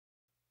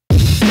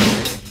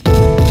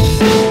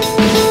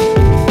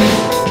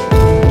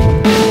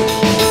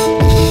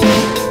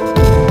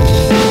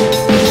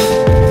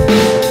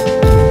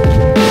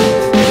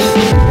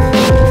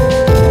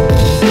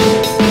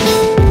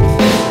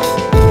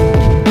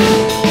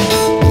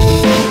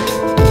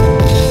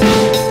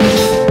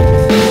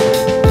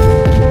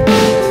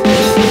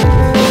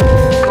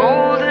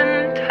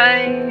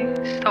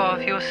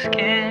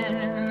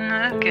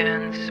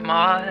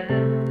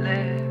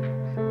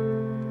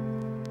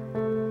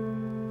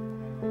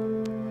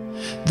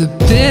The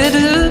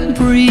bitter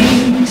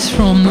breeze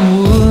from the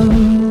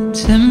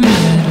woods and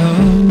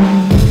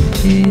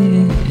meadows,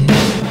 yeah.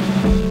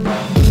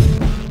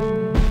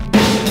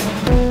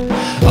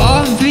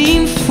 I've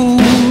been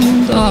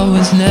fooled, I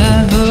was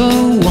never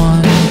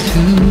one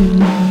to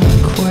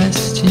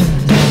question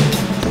it.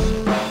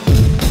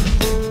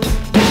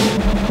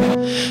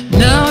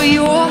 Now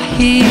you're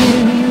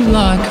here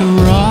like a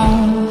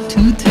rock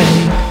to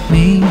take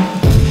me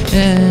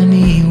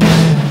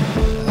anywhere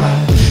I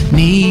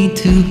need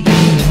to be.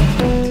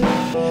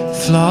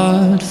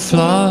 Flood,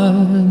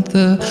 flood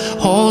the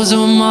holes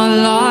of my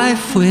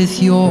life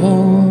with your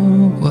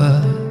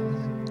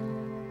words.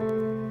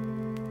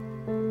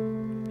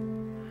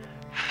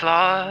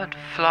 Flood,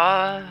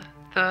 flood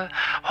the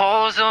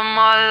holes of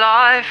my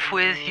life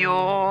with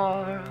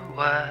your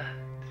words.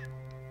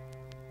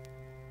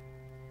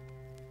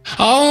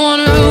 I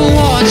wanna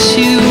watch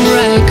you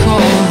wreck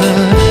all the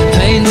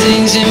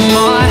paintings in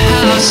my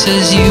house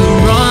as you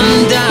run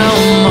down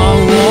my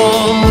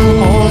wall.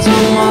 Holes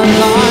of my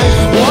life,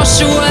 wash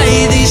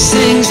away these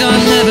things I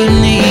never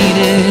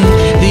needed,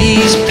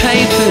 these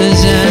papers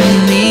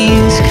and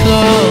these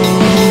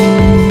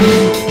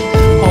clothes.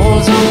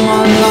 Holes of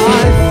my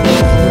life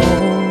with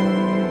your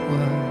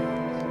words.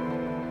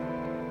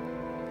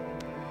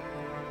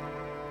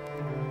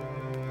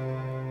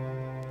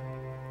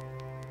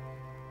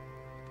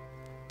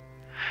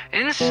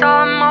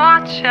 Inside my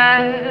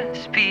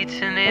chest beats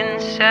an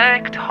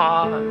insect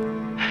heart.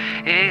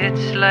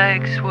 Its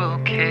legs will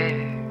kick,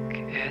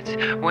 its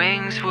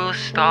wings will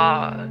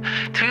start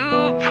to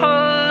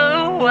pull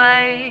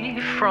away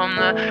from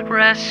the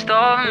rest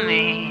of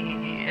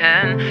me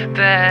and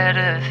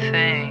better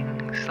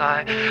things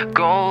like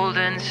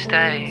golden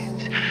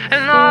states.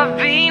 And I've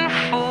been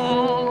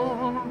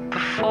fooled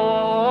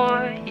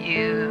before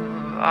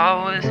you, I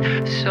was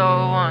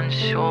so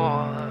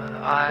unsure.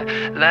 I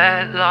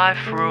let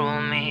life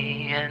rule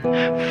me and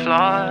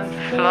flood,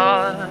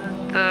 flood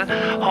the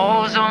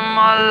holes of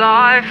my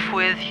life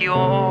with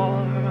your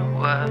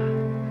words.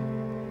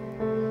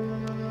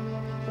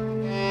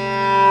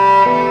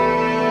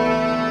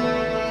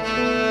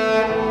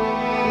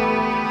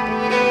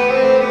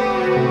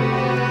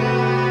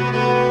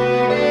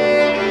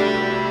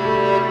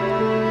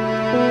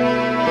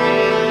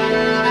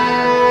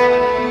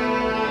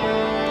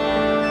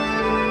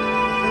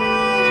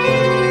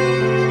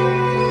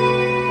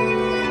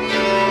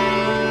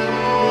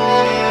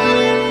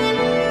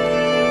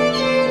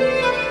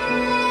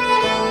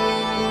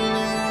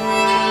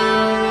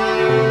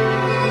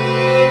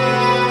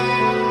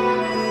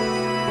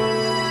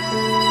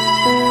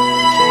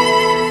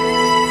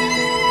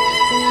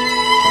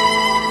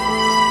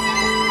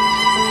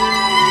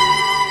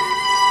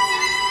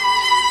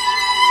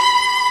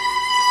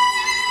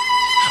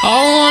 I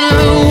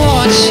wanna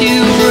watch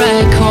you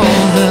wreck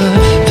all the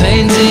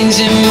paintings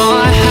in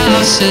my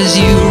house as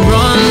you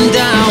run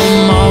down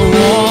my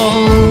wall.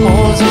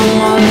 Holes of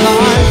my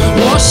life,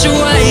 wash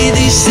away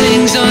these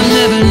things I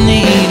never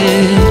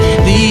needed,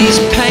 these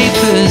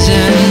papers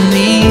and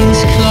these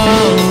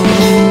clothes.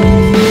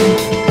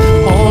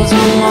 Holes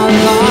of my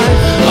life,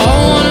 I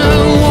wanna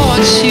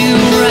watch you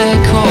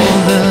wreck all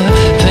the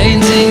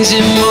paintings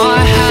in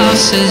my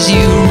house as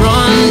you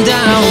run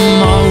down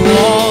my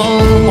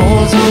wall.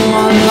 Holes of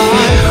my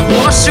life,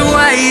 wash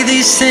away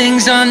these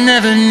things I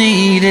never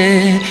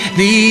needed,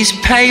 these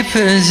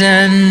papers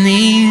and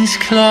these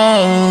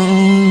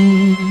clothes.